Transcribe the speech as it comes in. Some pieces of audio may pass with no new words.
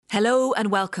Hello and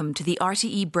welcome to the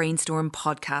RTE Brainstorm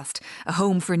podcast, a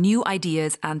home for new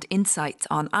ideas and insights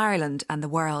on Ireland and the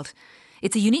world.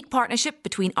 It's a unique partnership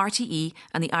between RTE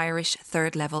and the Irish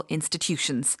third level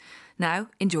institutions. Now,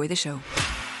 enjoy the show.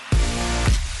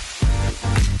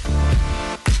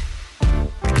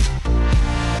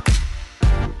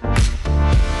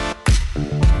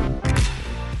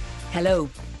 Hello.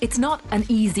 It's not an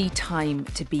easy time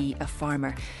to be a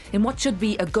farmer. In what should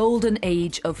be a golden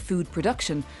age of food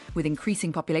production, with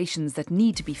increasing populations that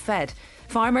need to be fed,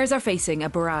 farmers are facing a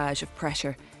barrage of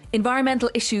pressure. Environmental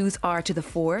issues are to the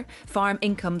fore, farm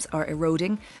incomes are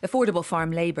eroding, affordable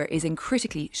farm labour is in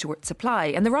critically short supply,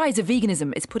 and the rise of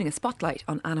veganism is putting a spotlight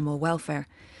on animal welfare.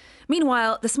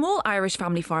 Meanwhile, the small Irish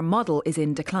family farm model is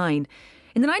in decline.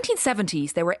 In the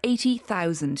 1970s, there were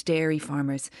 80,000 dairy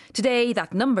farmers. Today,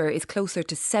 that number is closer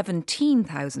to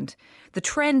 17,000. The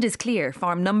trend is clear.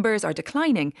 Farm numbers are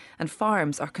declining and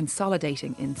farms are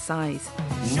consolidating in size.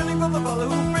 Shilling from the fellow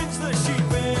who brings the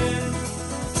sheep in.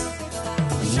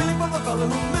 Shilling from the fellow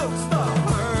who milks the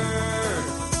herd.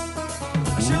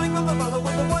 Shilling from the fellow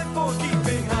with the wife for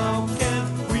keeping. How can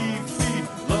we feed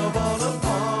love on a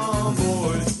farm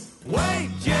boy?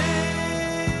 Wages!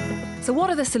 So what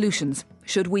are the solutions?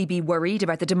 Should we be worried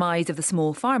about the demise of the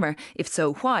small farmer? If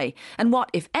so, why? And what,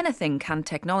 if anything, can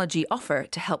technology offer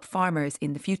to help farmers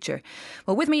in the future?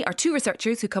 Well, with me are two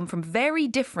researchers who come from very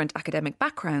different academic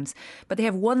backgrounds, but they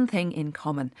have one thing in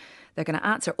common. They're going to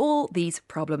answer all these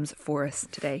problems for us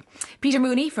today. Peter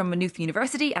Mooney from Maynooth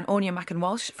University and Anya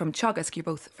McInwalsh from Teagasc. You're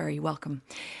both very welcome.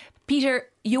 Peter,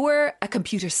 you're a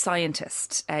computer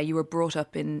scientist. You were brought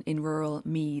up in rural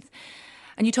Meath.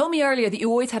 And you told me earlier that you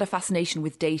always had a fascination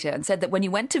with data and said that when you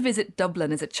went to visit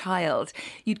Dublin as a child,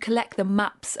 you'd collect the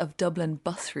maps of Dublin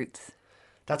bus routes.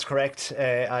 That's correct.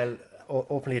 I'll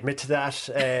openly admit to that.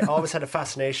 I always had a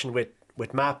fascination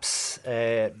with maps,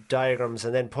 diagrams,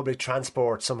 and then public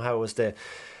transport somehow was the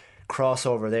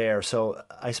crossover there. So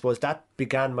I suppose that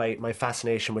began my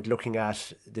fascination with looking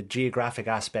at the geographic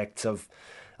aspects of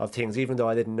things, even though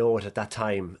I didn't know it at that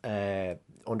time,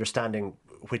 understanding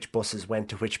which buses went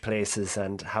to which places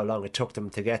and how long it took them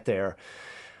to get there.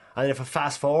 And if I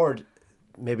fast forward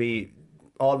maybe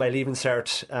all my Leaving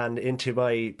Cert and into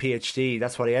my PhD,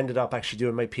 that's what I ended up actually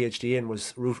doing my PhD in,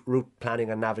 was route planning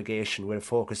and navigation with a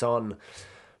focus on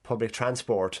public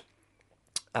transport.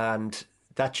 And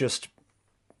that just,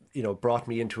 brought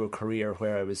me into a career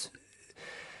where I was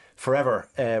forever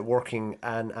working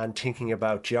and thinking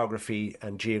about geography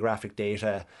and geographic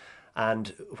data.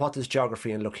 And what does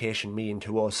geography and location mean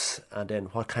to us? And then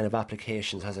what kind of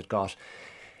applications has it got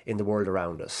in the world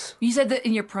around us? You said that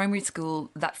in your primary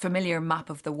school, that familiar map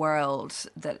of the world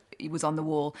that was on the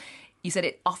wall, you said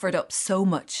it offered up so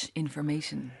much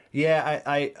information. Yeah,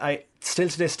 I still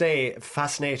to this day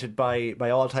fascinated by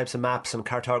all types of maps and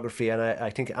cartography. And I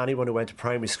think anyone who went to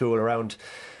primary school around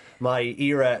my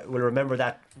era will remember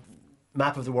that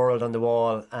map of the world on the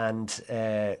wall and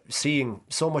seeing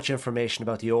so much information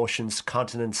about the oceans,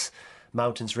 continents,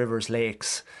 mountains, rivers,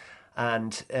 lakes.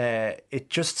 And it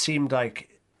just seemed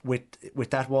like with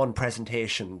that one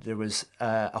presentation, there was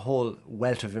a whole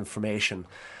wealth of information.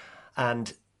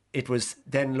 And it was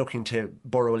then looking to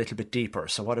burrow a little bit deeper.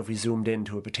 So what if we zoomed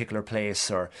into a particular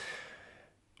place or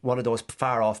one of those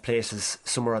far off places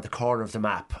somewhere at the corner of the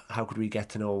map? How could we get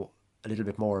to know a little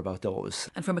bit more about those?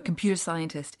 And from a computer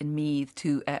scientist in Meath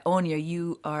to Anya,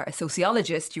 you are a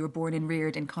sociologist. You were born and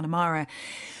reared in Connemara.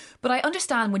 But I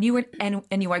understand when you were in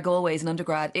NUI Galway as an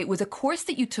undergrad, it was a course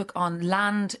that you took on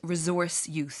land resource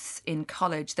use in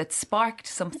college that sparked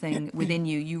something within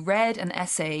you. You read an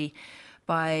essay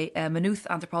by a Maynooth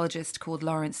anthropologist called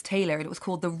Lawrence Taylor. It was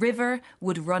called "The River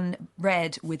Would Run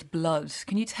Red with Blood."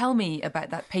 Can you tell me about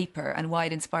that paper and why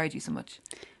it inspired you so much?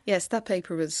 Yes, that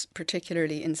paper was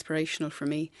particularly inspirational for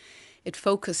me. It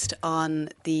focused on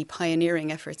the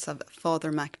pioneering efforts of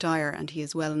Father MacDyer, and he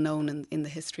is well known in the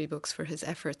history books for his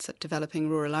efforts at developing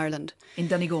rural Ireland. In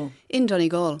Donegal? In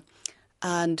Donegal.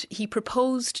 And he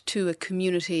proposed to a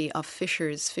community of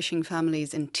fishing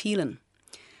families in Teelan,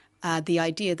 the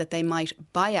idea that they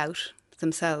might buy out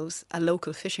themselves a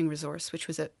local fishing resource, which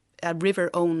was a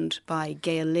river owned by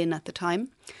Gael Lynn at the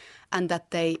time, and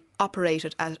that they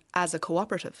operated as a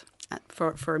cooperative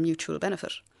for mutual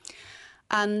benefit.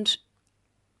 And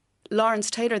Lawrence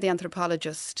Taylor, the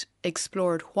anthropologist,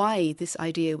 explored why this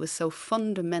idea was so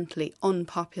fundamentally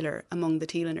unpopular among the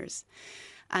Teelaners.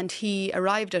 And he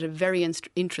arrived at a very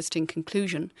interesting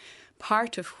conclusion,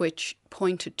 part of which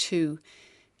pointed to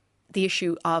the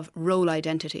issue of role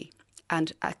identity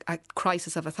and a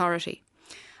crisis of authority.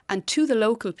 And to the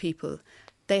local people,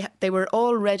 they were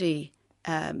already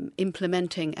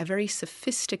implementing a very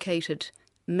sophisticated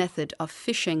method of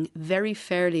fishing very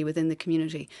fairly within the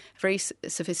community, a very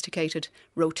sophisticated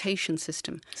rotation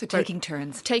system. So taking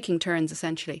turns. Taking turns,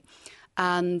 essentially.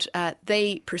 And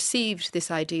they perceived this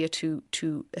idea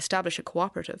to establish a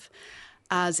cooperative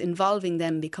as involving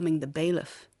them becoming the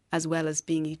bailiff as well as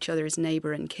being each other's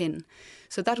neighbour and kin.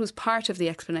 So that was part of the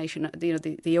explanation.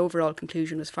 The overall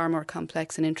conclusion was far more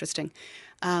complex and interesting.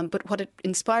 But what it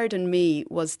inspired in me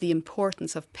was the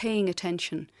importance of paying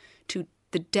attention to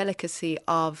the delicacy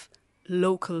of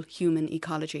local human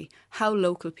ecology, how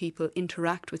local people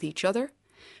interact with each other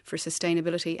for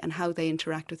sustainability and how they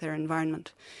interact with their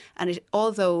environment. And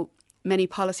although many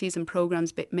policies and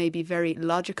programmes may be very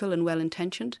logical and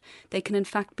well-intentioned, they can in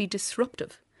fact be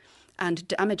disruptive and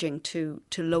damaging to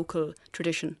local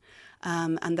tradition.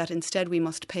 And that instead we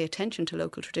must pay attention to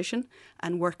local tradition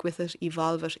and work with it,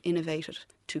 evolve it, innovate it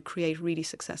to create really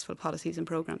successful policies and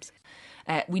programmes.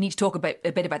 We need to talk a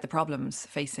bit about the problems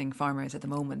facing farmers at the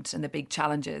moment and the big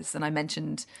challenges. And I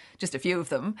mentioned just a few of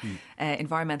them,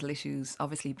 environmental issues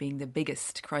obviously being the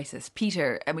biggest crisis.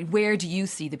 Peter, I mean, where do you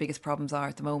see the biggest problems are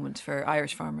at the moment for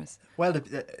Irish farmers? Well,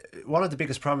 one of the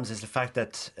biggest problems is the fact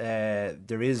that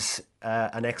there is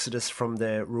an exodus from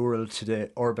the rural to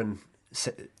the urban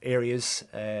areas.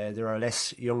 There are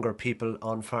less younger people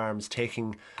on farms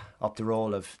taking up the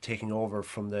role of taking over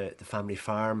from the family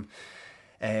farm,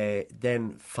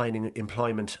 then finding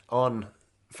employment on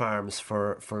farms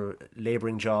for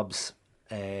labouring jobs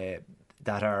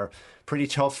that are pretty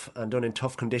tough and done in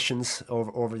tough conditions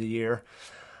over the year.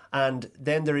 And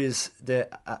then there is,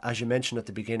 as you mentioned at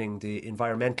the beginning, the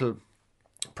environmental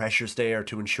pressures there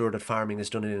to ensure that farming is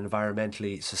done in an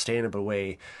environmentally sustainable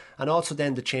way, and also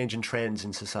then the change in trends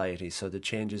in society. So the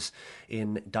changes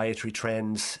in dietary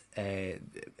trends, a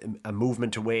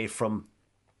movement away from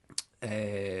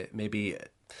maybe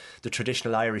the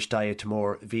traditional Irish diet to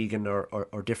more vegan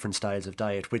or different styles of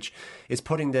diet, which is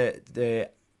putting the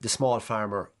small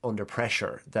farmer under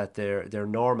pressure, that their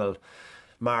normal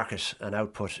market and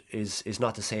output is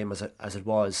not the same as it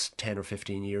was 10 or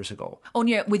 15 years ago.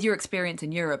 Anya, with your experience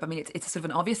in Europe, I mean, it's sort of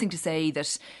an obvious thing to say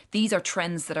that these are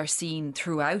trends that are seen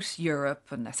throughout Europe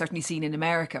and certainly seen in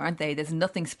America, aren't they? There's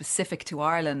nothing specific to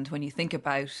Ireland when you think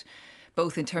about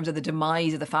both in terms of the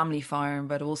demise of the family farm,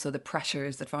 but also the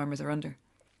pressures that farmers are under.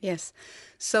 Yes.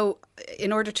 So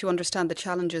in order to understand the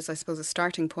challenges, I suppose a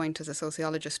starting point as a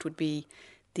sociologist would be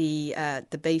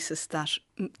the basis that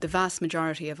the vast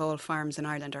majority of all farms in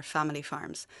Ireland are family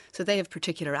farms. So they have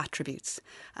particular attributes,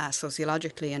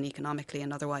 sociologically and economically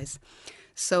and otherwise.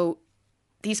 So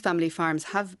these family farms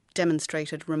have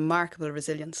demonstrated remarkable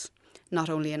resilience, not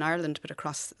only in Ireland but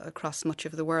across much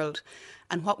of the world.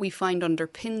 And what we find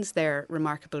underpins their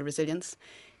remarkable resilience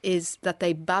is that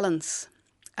they balance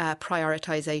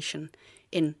prioritisation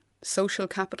in social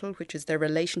capital, which is their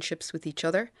relationships with each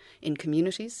other in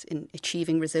communities, in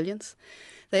achieving resilience.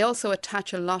 They also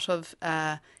attach a lot of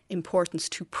importance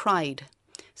to pride.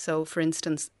 So, for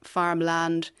instance,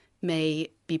 farmland may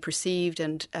be perceived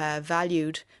and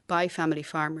valued by family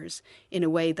farmers in a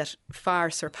way that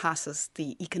far surpasses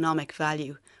the economic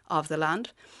value of the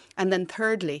land. And then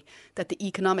thirdly, that the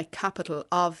economic capital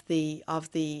of the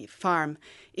farm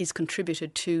is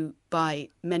contributed to by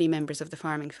many members of the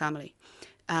farming family.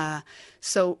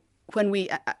 So when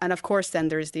and of course then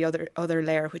there is the other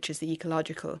layer, which is the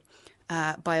ecological,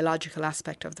 biological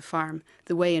aspect of the farm,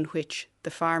 the way in which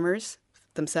the farmers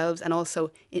themselves and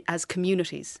also as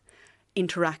communities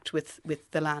interact with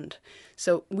the land.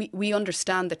 So we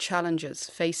understand the challenges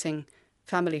facing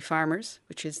family farmers,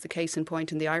 which is the case in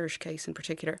point in the Irish case in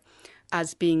particular,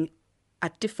 as being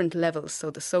at different levels. So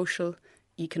the social,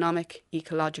 economic,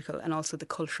 ecological and also the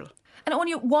cultural. And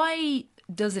Anya, why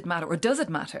does it matter, or does it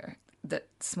matter, that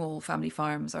small family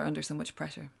farms are under so much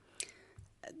pressure?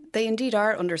 They indeed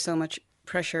are under so much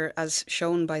pressure, as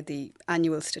shown by the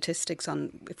annual statistics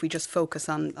on, if we just focus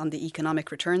on the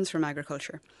economic returns from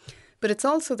agriculture. But it's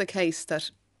also the case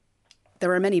that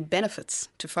there are many benefits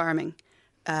to farming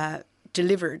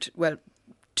delivered, well,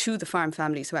 to the farm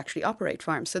families who actually operate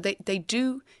farms. So they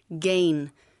do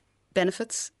gain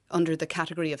benefits under the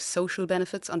category of social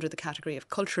benefits, under the category of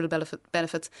cultural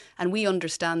benefits, and we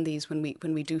understand these when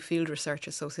we do field research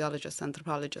as sociologists,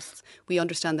 anthropologists. We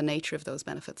understand the nature of those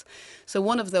benefits. So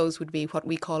one of those would be what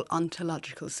we call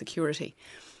ontological security.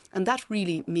 And that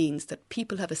really means that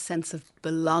people have a sense of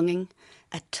belonging,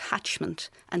 attachment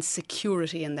and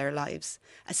security in their lives,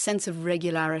 a sense of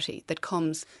regularity that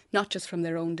comes not just from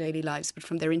their own daily lives, but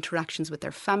from their interactions with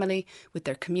their family, with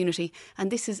their community,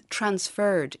 and this is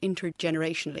transferred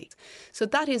intergenerationally. So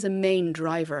that is a main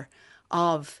driver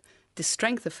of the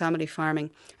strength of family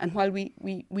farming. And while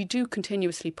we do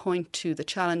continuously point to the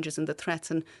challenges and the threats,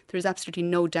 and there is absolutely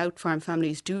no doubt farm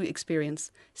families do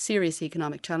experience serious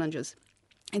economic challenges,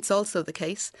 it's also the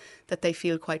case that they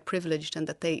feel quite privileged and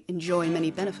that they enjoy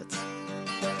many benefits.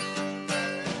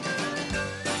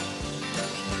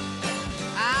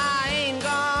 I ain't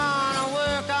gonna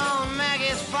work on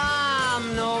Maggie's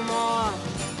farm no more.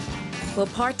 Well,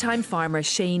 part-time farmer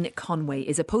Shane Conway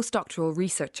is a postdoctoral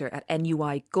researcher at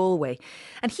NUI Galway,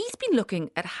 and he's been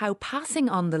looking at how passing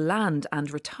on the land and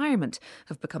retirement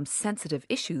have become sensitive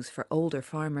issues for older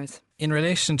farmers. In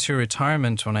relation to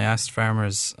retirement, when I asked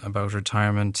farmers about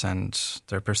retirement and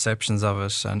their perceptions of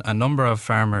it, and a number of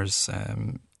farmers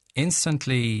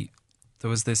instantly there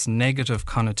was this negative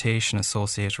connotation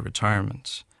associated with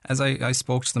retirement. As I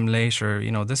spoke to them later,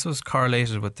 this was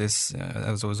correlated with this,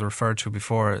 as I was referred to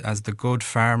before, as the good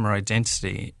farmer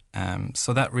identity.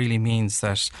 So that really means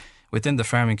that within the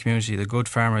farming community, the good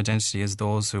farmer identity is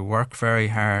those who work very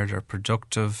hard, are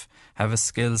productive, have a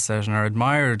skill set, and are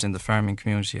admired in the farming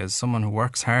community as someone who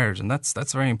works hard. And that's a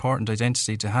very important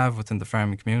identity to have within the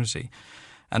farming community.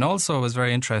 And also, it was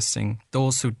very interesting,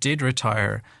 those who did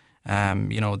retire,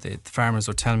 the farmers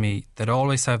would tell me they'd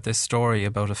always have this story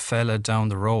about a fella down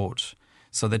the road.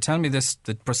 So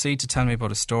they'd proceed to tell me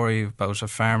about a story about a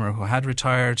farmer who had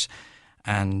retired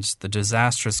and the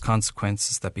disastrous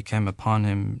consequences that became upon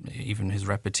him, even his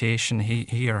reputation,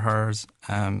 his or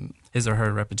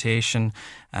her reputation,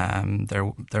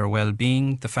 their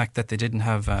well-being, the fact that they didn't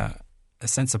have a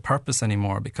sense of purpose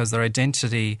anymore because their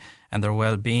identity and their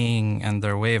well-being and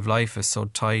their way of life is so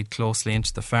tied closely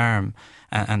into the farm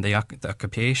and the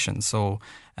occupation. So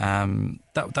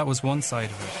that was one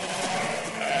side of it.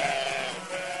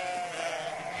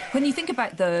 When you think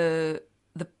about the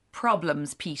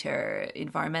problems, Peter,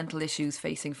 environmental issues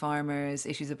facing farmers,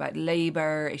 issues about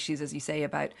labour, issues, as you say,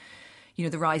 about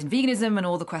the rise in veganism and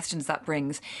all the questions that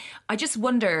brings. I just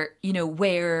wonder,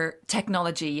 where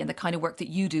technology and the kind of work that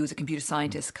you do as a computer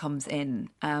scientist comes in.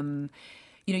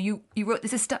 You wrote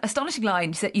this astonishing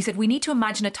line. You said, we need to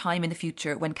imagine a time in the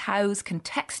future when cows can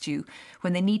text you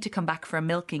when they need to come back for a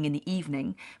milking in the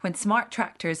evening, when smart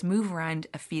tractors move around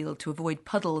a field to avoid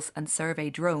puddles and survey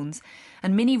drones,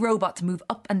 and mini robots move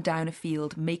up and down a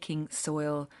field making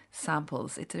soil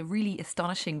samples. It's a really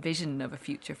astonishing vision of a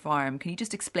future farm. Can you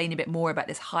just explain a bit more about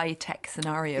this high-tech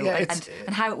scenario and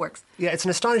how it works? Yeah, it's an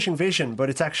astonishing vision, but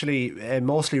it's actually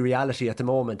mostly reality at the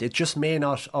moment. It just may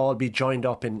not all be joined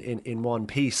up in one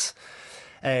piece.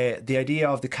 The idea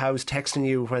of the cows texting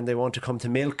you when they want to come to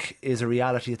milk is a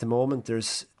reality at the moment.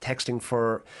 There's texting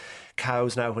for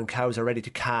cows now when cows are ready to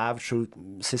calve through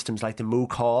systems like the moo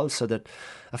call, so that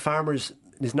a farmer is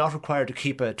not required to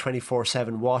keep a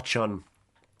 24/7 watch on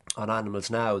animals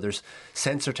now. There's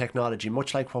sensor technology,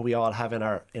 much like what we all have in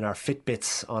our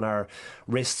Fitbits on our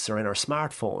wrists or in our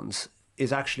smartphones,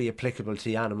 is actually applicable to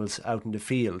the animals out in the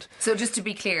field. So just to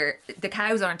be clear, the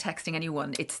cows aren't texting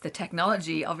anyone. It's the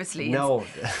technology, obviously, no,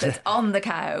 that's on the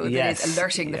cow that is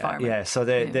alerting the farmer. Yeah, so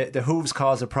the hooves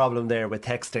cause a problem there with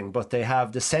texting, but they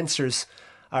have the sensors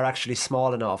are actually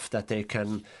small enough that they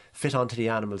can fit onto the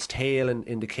animal's tail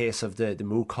in the case of the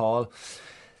moo call,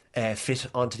 fit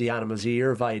onto the animal's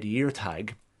ear via the ear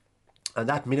tag. And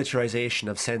that miniaturization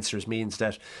of sensors means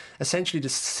that essentially the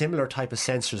similar type of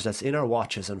sensors that's in our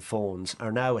watches and phones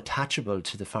are now attachable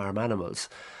to the farm animals.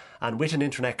 And with an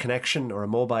internet connection or a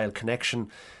mobile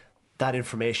connection, that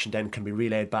information then can be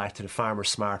relayed back to the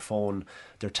farmer's smartphone,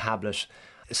 their tablet.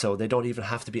 So they don't even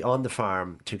have to be on the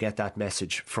farm to get that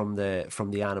message from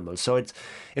the animal. So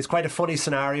it's quite a funny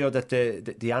scenario that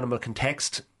the animal can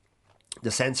text.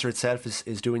 The sensor itself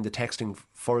is doing the texting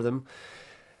for them.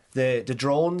 The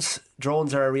drones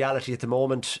are a reality at the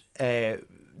moment.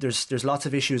 There's lots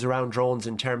of issues around drones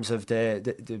in terms of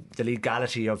the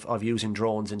legality of using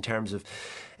drones in terms of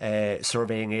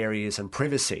surveying areas and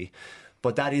privacy.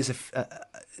 But that is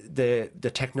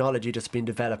the technology that's been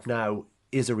developed now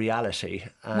is a reality.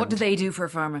 And what do they do for a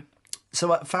farmer?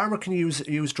 So a farmer can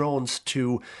use drones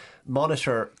to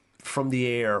monitor from the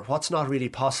air what's not really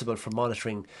possible for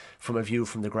monitoring from a view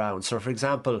from the ground. So, for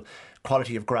example,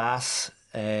 quality of grass,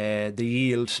 the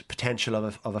yield potential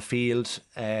of a field.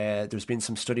 There's been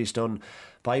some studies done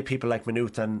by people like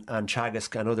Maynooth and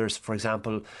Teagasc and others, for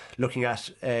example, looking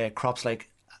at crops like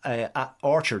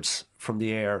orchards from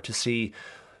the air to see.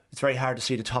 It's very hard to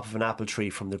see the top of an apple tree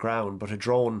from the ground, but a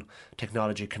drone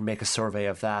technology can make a survey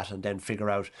of that and then figure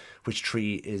out which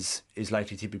tree is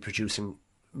likely to be producing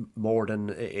more than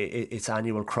its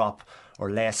annual crop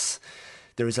or less.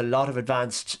 There is a lot of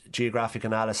advanced geographic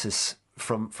analysis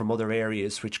from other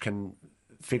areas which can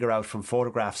figure out from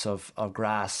photographs of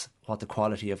grass what the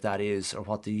quality of that is or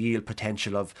what the yield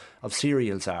potential of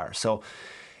cereals are. So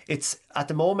it's at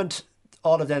the moment,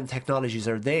 all of them technologies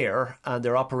are there and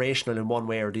they're operational in one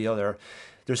way or the other.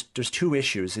 There's two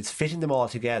issues. It's fitting them all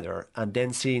together and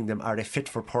then seeing them, are they fit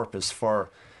for purpose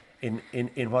for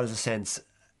in what is a sense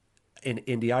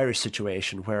in the Irish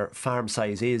situation where farm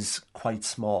size is quite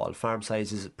small. Farm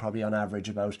size is probably on average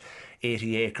about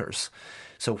 80 acres.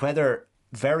 So whether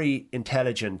very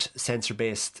intelligent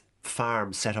sensor-based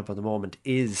farm set up at the moment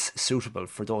is suitable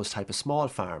for those type of small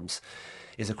farms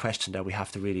is a question that we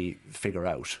have to really figure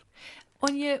out.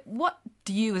 Anya, what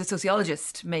do you as a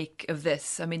sociologist make of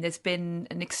this? I mean, there's been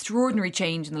an extraordinary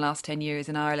change in the last 10 years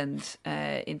in Ireland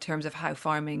in terms of how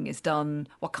farming is done,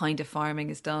 what kind of farming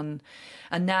is done.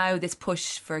 And now this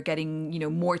push for getting,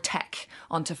 more tech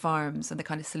onto farms and the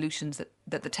kind of solutions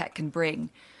that the tech can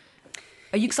bring.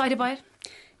 Are you excited by it?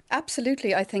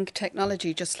 Absolutely. I think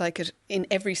technology, just like it in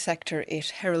every sector, it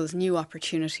heralds new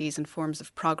opportunities and forms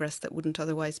of progress that wouldn't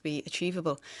otherwise be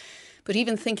achievable. But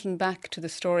even thinking back to the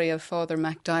story of Father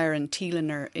MacDyer in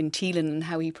Teelan and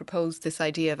how he proposed this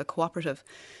idea of a cooperative,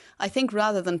 I think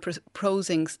rather than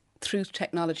proposing through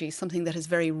technology something that is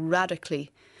very radically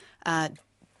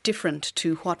different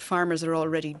to what farmers are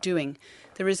already doing,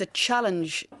 there is a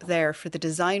challenge there for the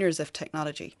designers of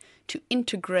technology to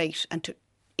integrate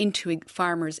into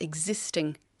farmers'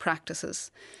 existing practices,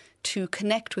 to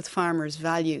connect with farmers'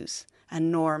 values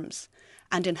and norms,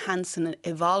 and enhance and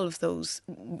evolve those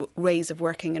ways of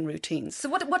working and routines. So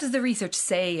what does the research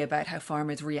say about how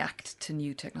farmers react to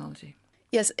new technology?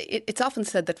 Yes, it's often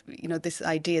said that, this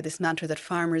idea, this mantra that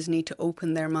farmers need to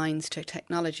open their minds to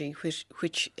technology,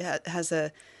 which has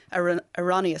a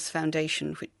erroneous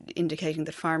foundation indicating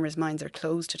that farmers' minds are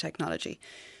closed to technology.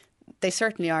 They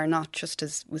certainly are not, just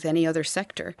as with any other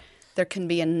sector. There can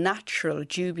be a natural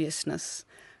dubiousness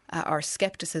or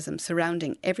scepticism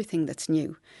surrounding everything that's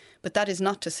new. But that is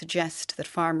not to suggest that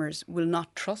farmers will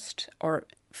not trust or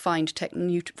find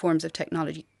new forms of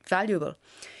technology valuable.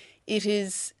 It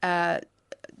is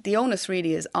the onus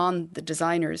really is on the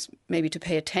designers maybe to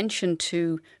pay attention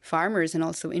to farmers and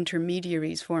also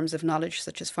intermediaries' forms of knowledge,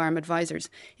 such as farm advisors,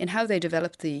 in how they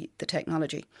develop the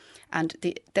technology. And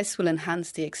this will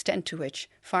enhance the extent to which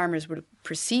farmers will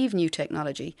perceive new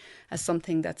technology as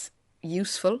something that's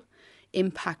useful,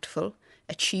 impactful,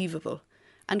 achievable,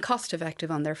 and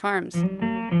cost-effective on their farms.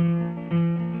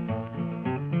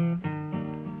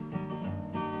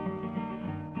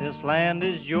 This land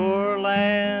is your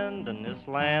land, and this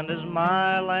land is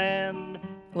my land.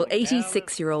 Well,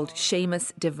 86-year-old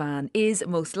Seamus Devan is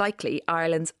most likely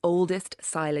Ireland's oldest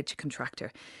silage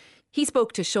contractor. He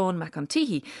spoke to Sean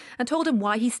McEntee and told him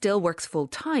why he still works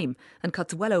full-time and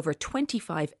cuts well over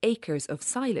 25 acres of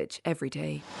silage every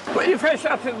day. Well, you fresh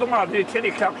out in the morning, 10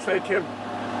 o'clock, so till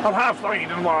 9:30 in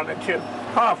the morning, till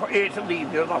 8:30 in the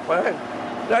evening, that way.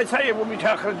 I tell you, when we're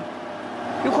talking,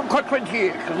 you can cut 20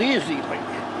 acres easy,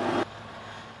 like.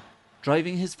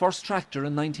 Driving his first tractor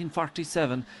in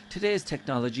 1947, today's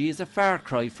technology is a far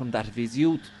cry from that of his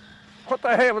youth. Cut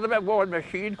the hay with a mowing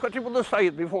machine, cut it with the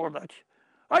side before that.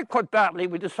 I cut badly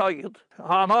with the side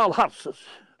on all horses.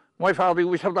 My father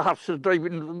used to have the horses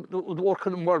driving,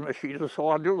 working the mowing machine and so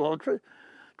on. It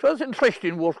was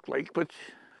interesting work, like, but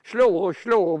slow,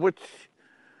 but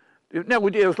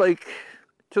nowadays, like,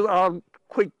 to all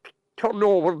quick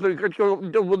turnover, like, you're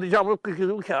done with the job as quick as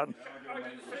you can.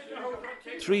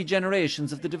 3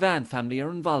 generations of the Devan family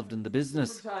are involved in the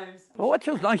business. Oh, it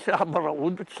was nice to have them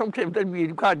around, but sometimes they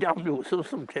mean goddamn nuisance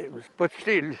sometimes. But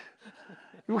still,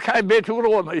 you can't be too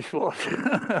wrong, I suppose.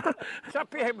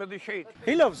 Stop behind the shade.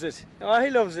 He loves it. Oh,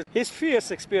 he loves it. His fierce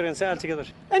experience altogether.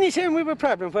 Anytime we have a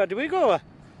problem, where do we go?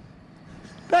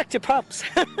 Back to Pops.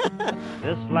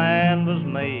 This land was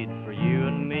made for you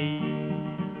and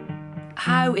me.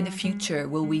 How in the future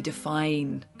will we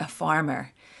define a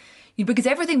farmer? Because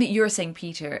everything that you're saying,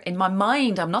 Peter, in my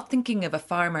mind, I'm not thinking of a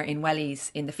farmer in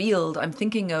wellies in the field. I'm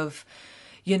thinking of,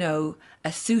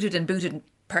 a suited and booted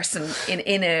person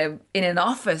in an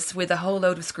office with a whole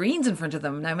load of screens in front of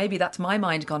them. Now, maybe that's my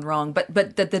mind gone wrong, but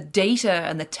the data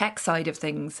and the tech side of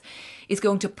things is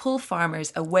going to pull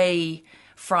farmers away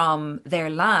from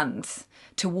their land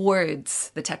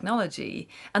towards the technology,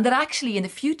 and that actually in the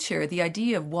future the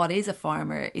idea of what is a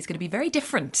farmer is going to be very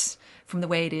different from the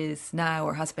way it is now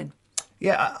or has been.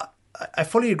 Yeah, I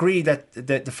fully agree that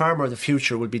the farmer of the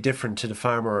future will be different to the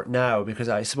farmer now, because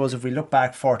I suppose if we look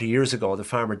back 40 years ago, the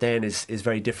farmer then is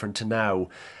very different to now.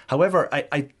 However,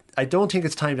 I I don't think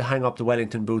it's time to hang up the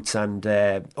Wellington boots and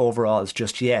overalls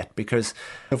just yet, because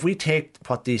if we take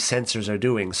what these sensors are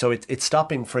doing, so it's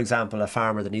stopping, for example, a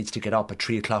farmer that needs to get up at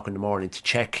 3 o'clock in the morning to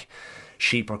check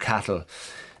sheep or cattle,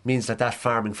 means that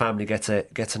farming family gets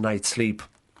a night's sleep.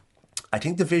 I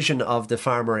think the vision of the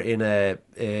farmer in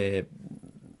a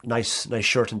nice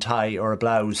shirt and tie or a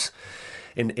blouse,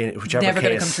 in whichever never case,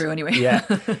 going to come true anyway. yeah,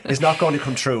 is not going to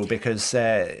come true, because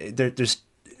there's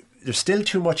still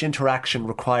too much interaction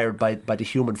required by the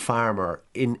human farmer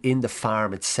in the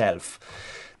farm itself,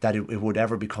 that it would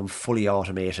ever become fully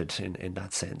automated in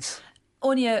that sense.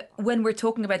 Anya, when we're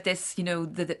talking about this, you know,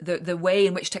 the way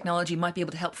in which technology might be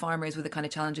able to help farmers with the kind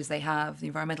of challenges they have, the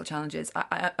environmental challenges,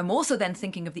 I'm also then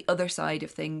thinking of the other side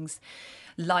of things,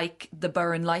 like the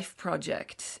Burren Life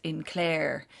project in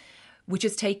Clare, which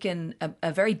has taken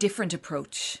a very different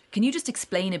approach. Can you just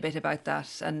explain a bit about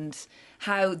that and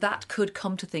how that could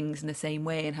come to things in the same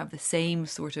way and have the same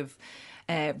sort of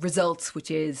results, which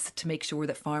is to make sure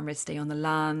that farmers stay on the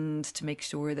land, to make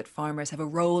sure that farmers have a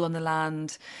role on the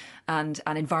land, and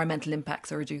environmental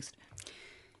impacts are reduced?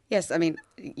 Yes, I mean,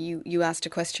 you asked a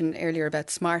question earlier about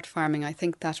smart farming. I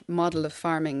think that model of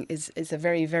farming is a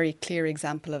very, very clear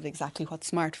example of exactly what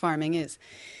smart farming is.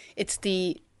 It's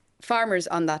the farmers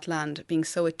on that land being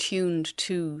so attuned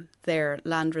to their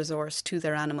land resource, to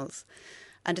their animals.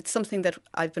 And it's something that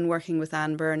I've been working with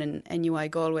Anne Byrne in NUI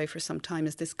Galway for some time,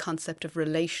 is this concept of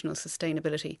relational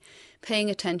sustainability, paying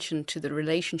attention to the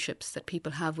relationships that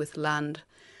people have with land,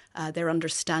 their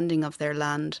understanding of their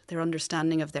land, their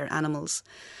understanding of their animals.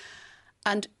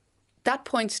 And that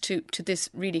points to this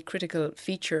really critical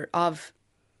feature of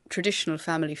traditional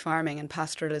family farming and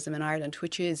pastoralism in Ireland,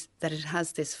 which is that it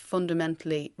has this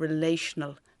fundamentally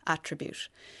relational attribute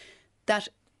that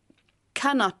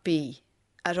cannot be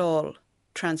at all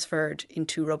transferred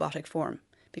into robotic form,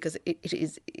 because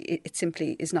it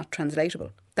simply is not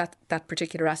translatable, that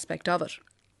particular aspect of it.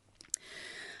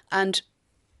 And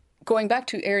going back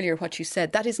to earlier what you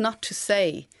said, that is not to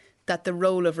say that the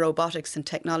role of robotics and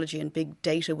technology and big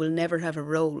data will never have a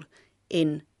role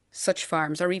in such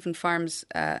farms, or even farms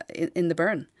in the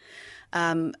Burren.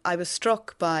 I was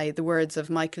struck by the words of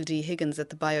Michael D. Higgins at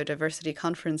the Biodiversity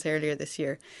Conference earlier this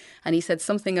year, and he said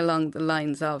something along the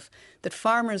lines of that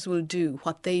farmers will do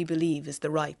what they believe is the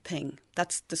right thing.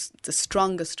 That's the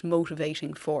strongest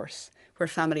motivating force where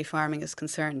family farming is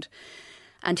concerned.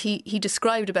 And he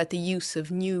described about the use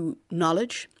of new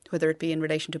knowledge, whether it be in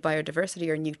relation to biodiversity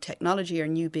or new technology or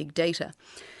new big data.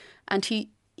 And he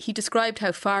described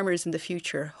how farmers in the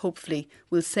future, hopefully,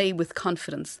 will say with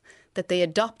confidence that they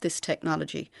adopt this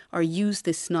technology or use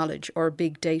this knowledge or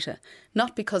big data,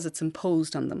 not because it's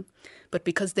imposed on them, but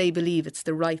because they believe it's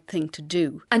the right thing to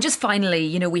do. And just finally,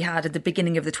 you know, we had at the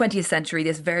beginning of the 20th century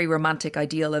this very romantic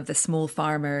ideal of the small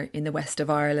farmer in the west of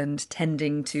Ireland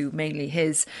tending to mainly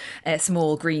his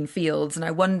small green fields. And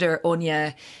I wonder,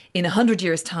 Anya, in 100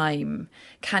 years' time,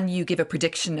 can you give a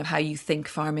prediction of how you think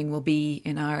farming will be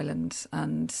in Ireland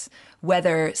and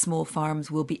whether small farms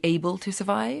will be able to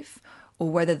survive, or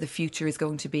whether the future is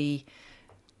going to be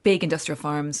big industrial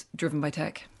farms driven by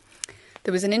tech?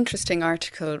 There was an interesting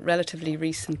article relatively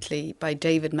recently by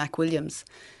David McWilliams,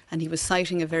 and he was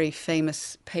citing a very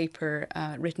famous paper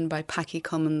written by Packy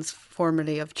Cummins,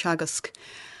 formerly of Teagasc.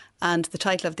 And the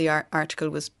title of the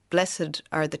article was "Blessed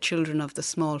are the children of the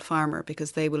small farmer,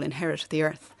 because they will inherit the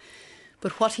earth."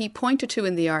 But what he pointed to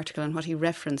in the article and what he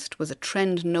referenced was a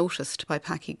trend noticed by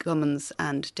Packy Cummins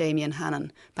and Damien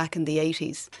Hannon back in the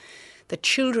 80s. The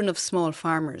children of small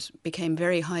farmers became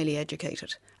very highly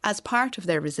educated as part of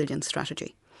their resilience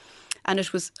strategy. And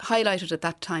it was highlighted at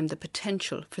that time the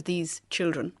potential for these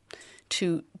children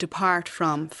to depart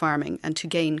from farming and to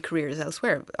gain careers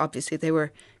elsewhere. Obviously, they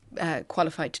were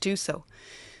qualified to do so.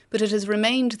 But it has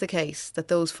remained the case that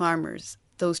those farmers,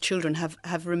 those children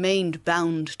have remained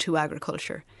bound to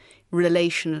agriculture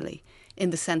relationally,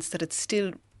 in the sense that it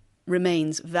still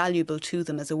remains valuable to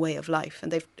them as a way of life,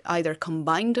 and they've either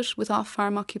combined it with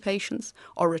off-farm occupations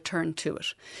or returned to it.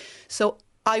 So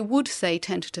I would say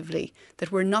tentatively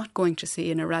that we're not going to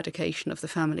see an eradication of the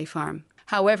family farm.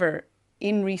 However,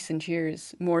 in recent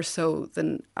years, more so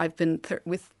than I've been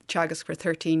with Teagasc for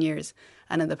 13 years,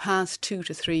 and in the past 2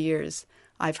 to 3 years,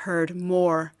 I've heard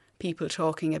more people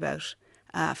talking about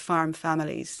farm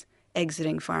families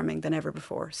exiting farming than ever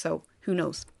before. So who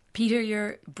knows? Peter,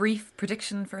 your brief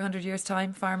prediction for 100 years'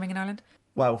 time farming in Ireland?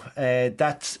 Wow,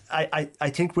 I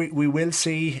think we will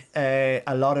see a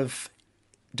lot of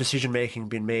decision making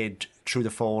being made through the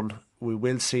phone. We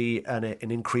will see an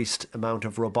increased amount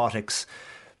of robotics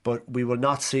but we will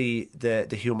not see the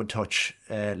human touch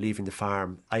leaving the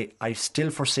farm. I still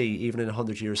foresee, even in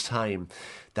 100 years' time,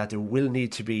 that there will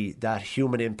need to be that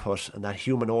human input and that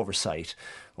human oversight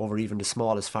over even the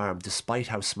smallest farm, despite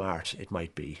how smart it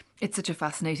might be. It's such a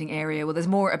fascinating area. Well, there's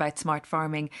more about smart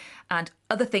farming and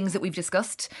other things that we've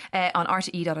discussed on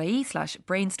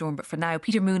rte.ie/brainstorm. But for now,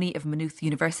 Peter Mooney of Maynooth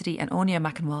University and Anya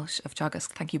McInwalsh of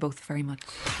Teagasc, thank you both very much.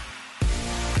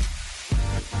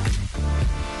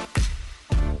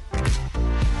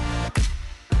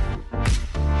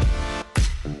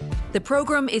 The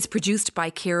programme is produced by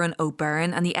Kieran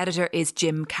O'Byrne and the editor is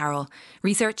Jim Carroll.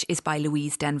 Research is by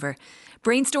Louise Denver.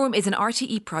 Brainstorm is an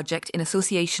RTE project in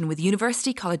association with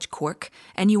University College Cork,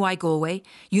 NUI Galway,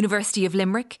 University of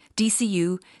Limerick,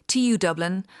 DCU, TU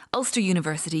Dublin, Ulster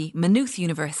University, Maynooth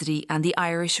University and the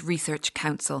Irish Research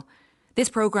Council. This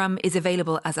programme is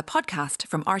available as a podcast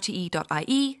from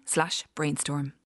rte.ie/brainstorm.